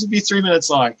don't have to be 3 minutes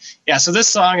long. Yeah. So this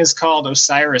song is called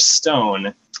Osiris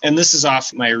Stone. And this is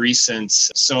off my recent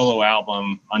solo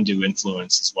album, Undue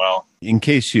Influence, as well. In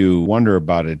case you wonder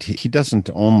about it, he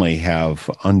doesn't only have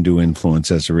Undue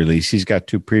Influence as a release. He's got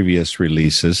two previous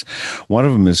releases. One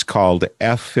of them is called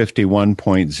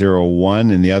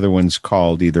F51.01, and the other one's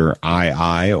called either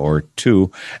II or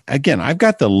 2. Again, I've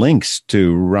got the links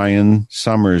to Ryan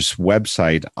Summers'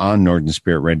 website on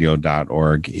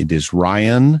NorthernSpiritRadio.org. It is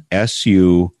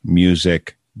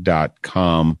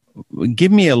RyanSUmusic.com.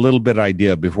 Give me a little bit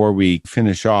idea before we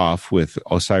finish off with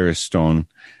Osiris Stone,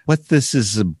 what this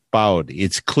is about.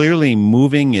 It's clearly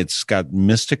moving. It's got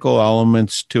mystical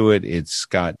elements to it. It's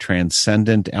got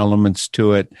transcendent elements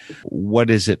to it. What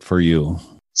is it for you?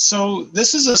 So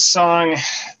this is a song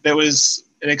that was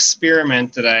an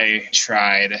experiment that I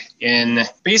tried in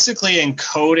basically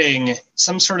encoding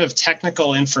some sort of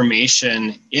technical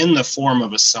information in the form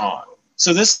of a song.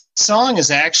 So this song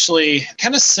is actually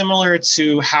kind of similar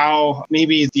to how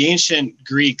maybe the ancient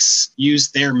Greeks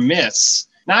used their myths,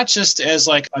 not just as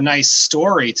like a nice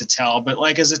story to tell, but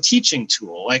like as a teaching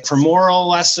tool, like for moral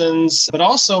lessons, but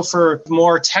also for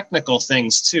more technical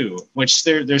things too, which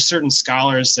there's certain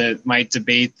scholars that might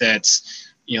debate that,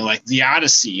 you know, like the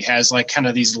Odyssey has like kind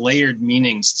of these layered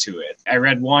meanings to it. I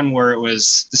read one where it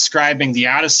was describing the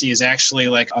Odyssey as actually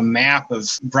like a map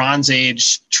of Bronze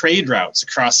Age trade routes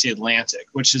across the Atlantic,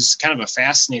 which is kind of a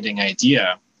fascinating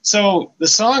idea. So the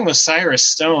song Osiris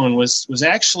Stone was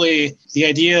actually the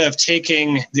idea of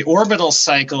taking the orbital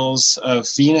cycles of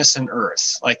Venus and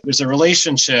Earth. Like there's a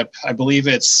relationship, I believe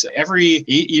it's every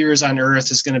 8 years on Earth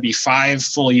is going to be 5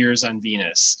 full years on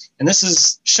Venus. And this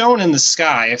is shown in the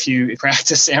sky if you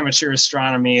practice amateur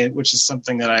astronomy, which is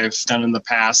something that I've done in the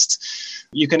past.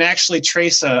 You can actually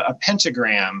trace a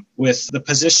pentagram with the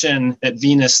position that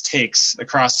Venus takes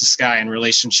across the sky in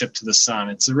relationship to the sun.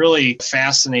 It's a really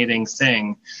fascinating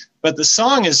thing. But the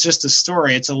song is just a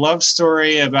story. It's a love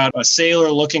story about a sailor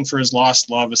looking for his lost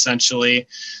love, essentially.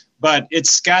 But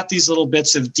it's got these little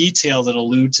bits of detail that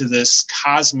allude to this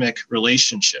cosmic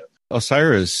relationship.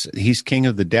 Osiris, he's king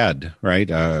of the dead, right?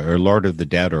 Or Lord of the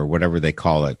Dead, or whatever they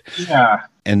call it. Yeah.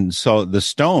 And so the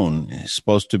stone is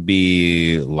supposed to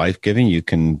be life-giving. You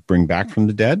can bring back from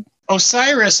the dead.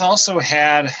 Osiris also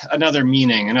had another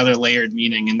meaning, another layered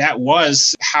meaning, and that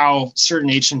was how certain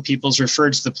ancient peoples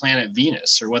referred to the planet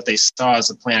Venus, or what they saw as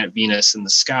the planet Venus in the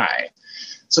sky.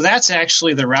 So that's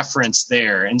actually the reference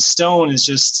there. And stone is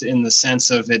just in the sense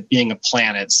of it being a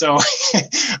planet. So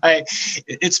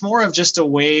it's more of just a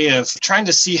way of trying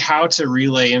to see how to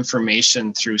relay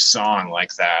information through song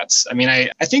like that. I mean, I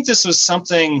think this was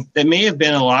something that may have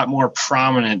been a lot more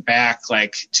prominent back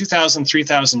like 2,000,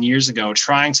 3,000 years ago,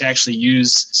 trying to actually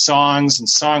use songs and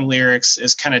song lyrics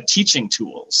as kind of teaching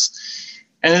tools.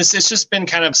 And it's just been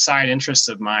kind of a side interest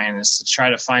of mine, is to try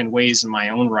to find ways in my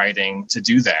own writing to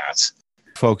do that.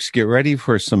 Folks, get ready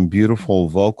for some beautiful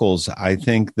vocals. I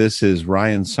think this is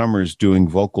Ryan Summers doing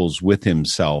vocals with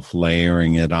himself,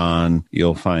 layering it on.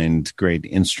 You'll find great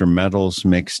instrumentals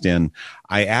mixed in.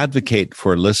 I advocate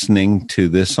for listening to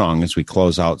this song as we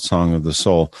close out Song of the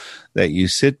Soul, that you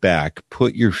sit back,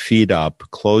 put your feet up,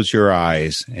 close your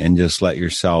eyes, and just let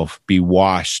yourself be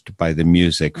washed by the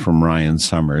music from Ryan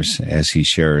Summers as he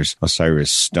shares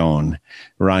Osiris Stone.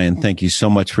 Ryan, thank you so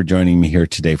much for joining me here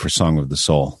today for Song of the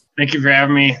Soul. Thank you for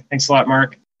having me. Thanks a lot,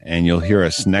 Mark. And you'll hear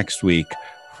us next week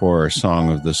for Song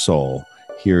of the Soul.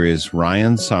 Here is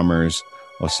Ryan Summers,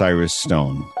 Osiris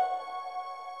Stone.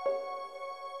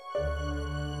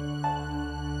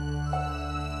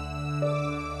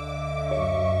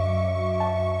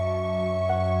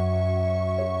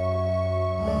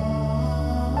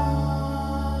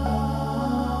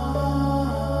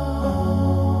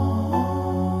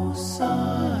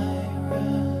 Cyrus.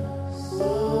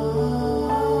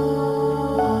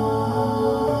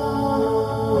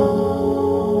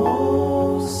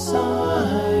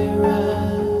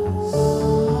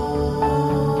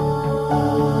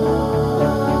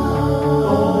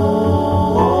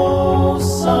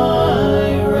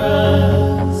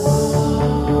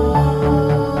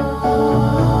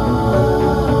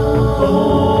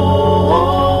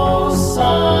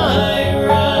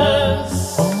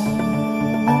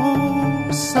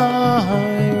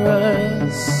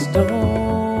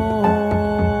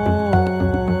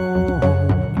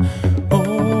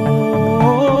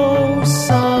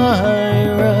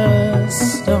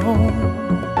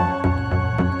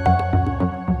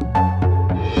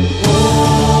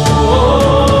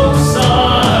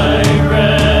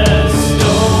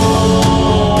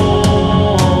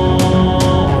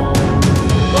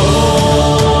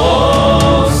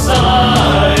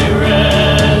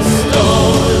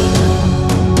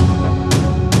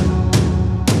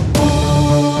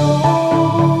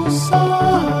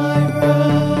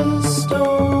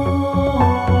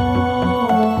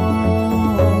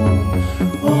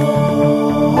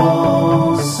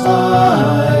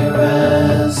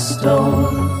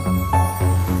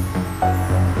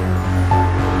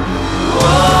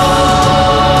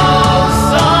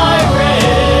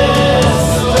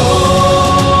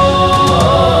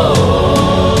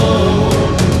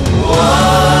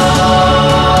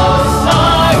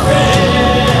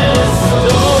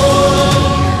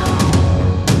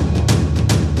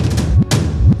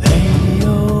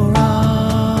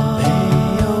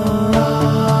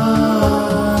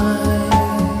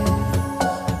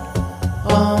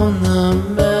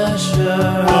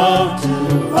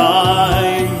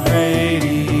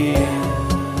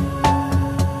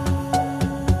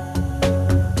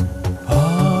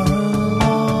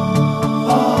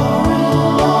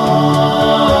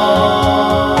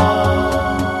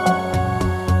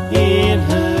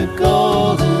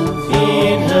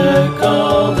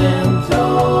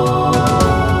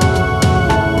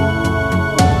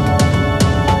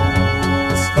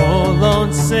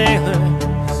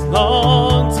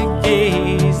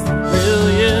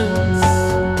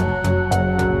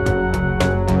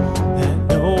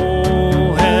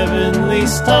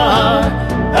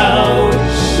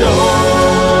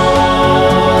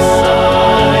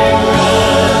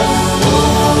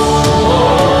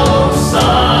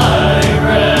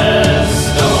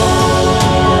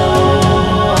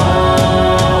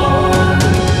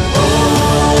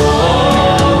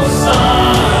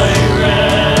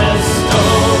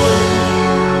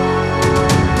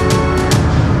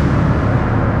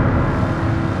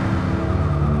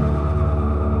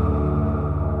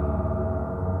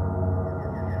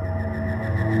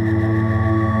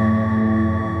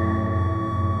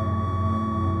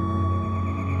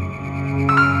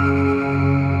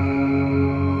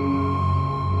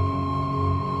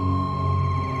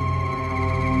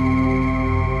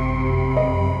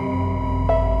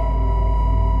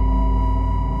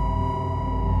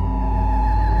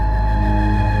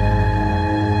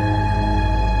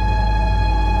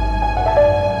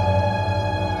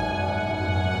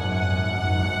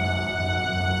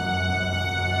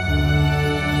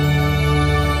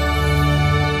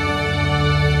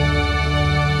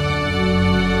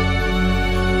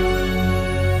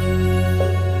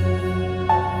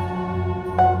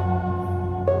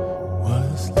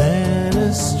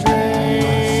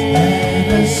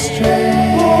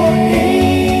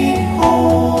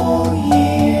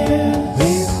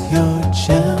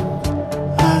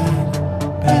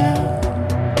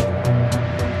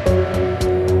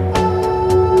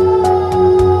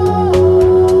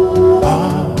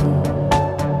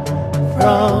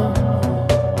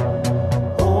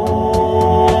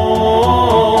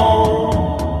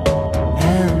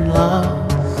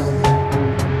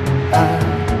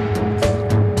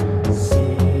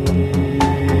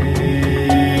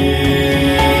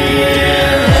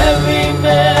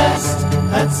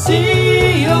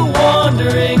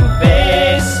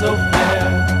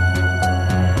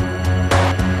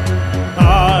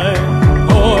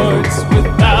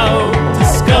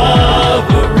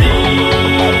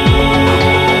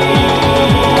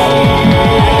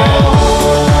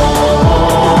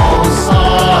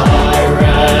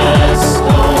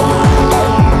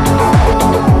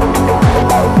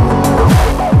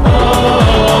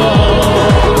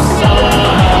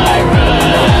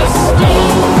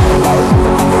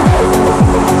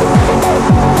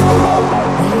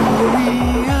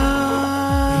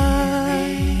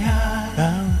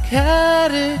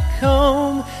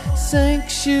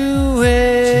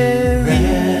 sanctuary, to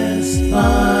rest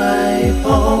my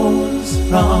bones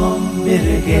from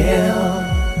bitter gale.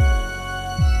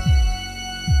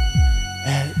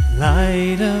 At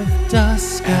light of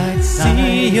dusk I'd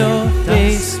see your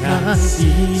face, my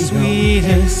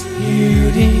sweetest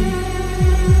beauty,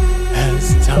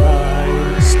 as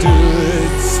time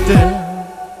stood still.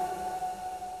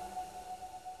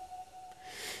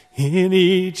 In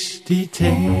each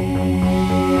detail,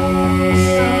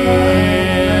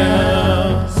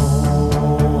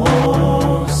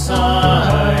 oh,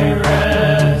 sigh,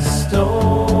 rest,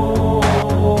 oh,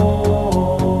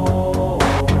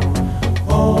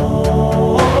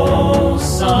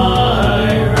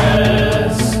 sigh,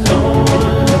 rest, oh,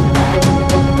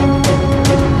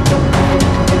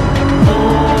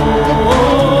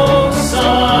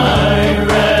 sigh,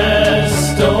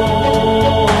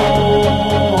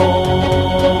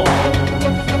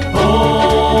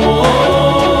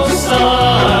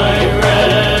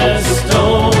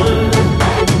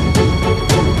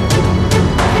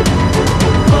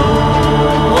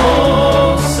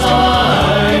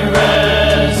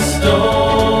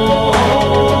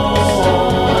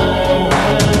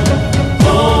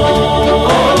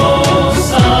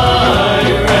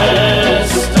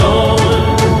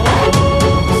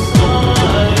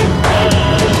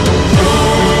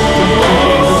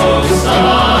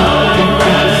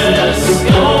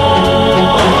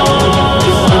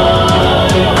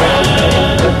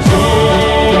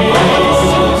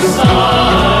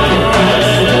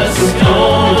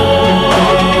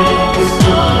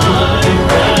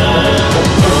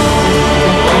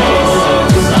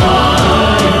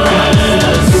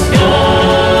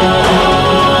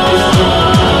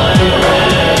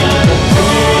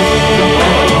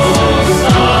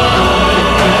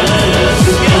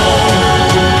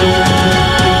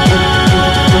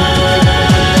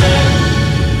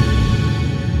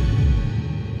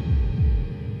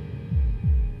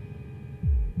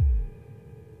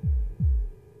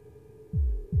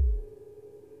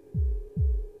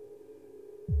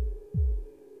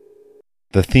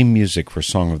 The theme music for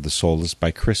Song of the Soul is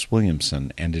by Chris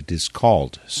Williamson, and it is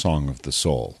called Song of the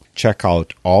Soul. Check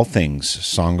out all things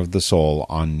Song of the Soul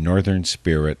on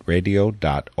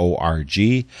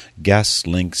northernspiritradio.org, guests,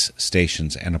 links,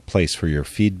 stations, and a place for your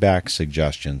feedback,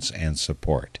 suggestions, and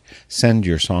support. Send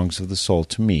your Songs of the Soul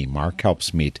to me, Mark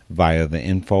Helpsmeet, via the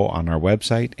info on our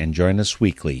website, and join us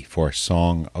weekly for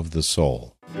Song of the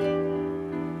Soul.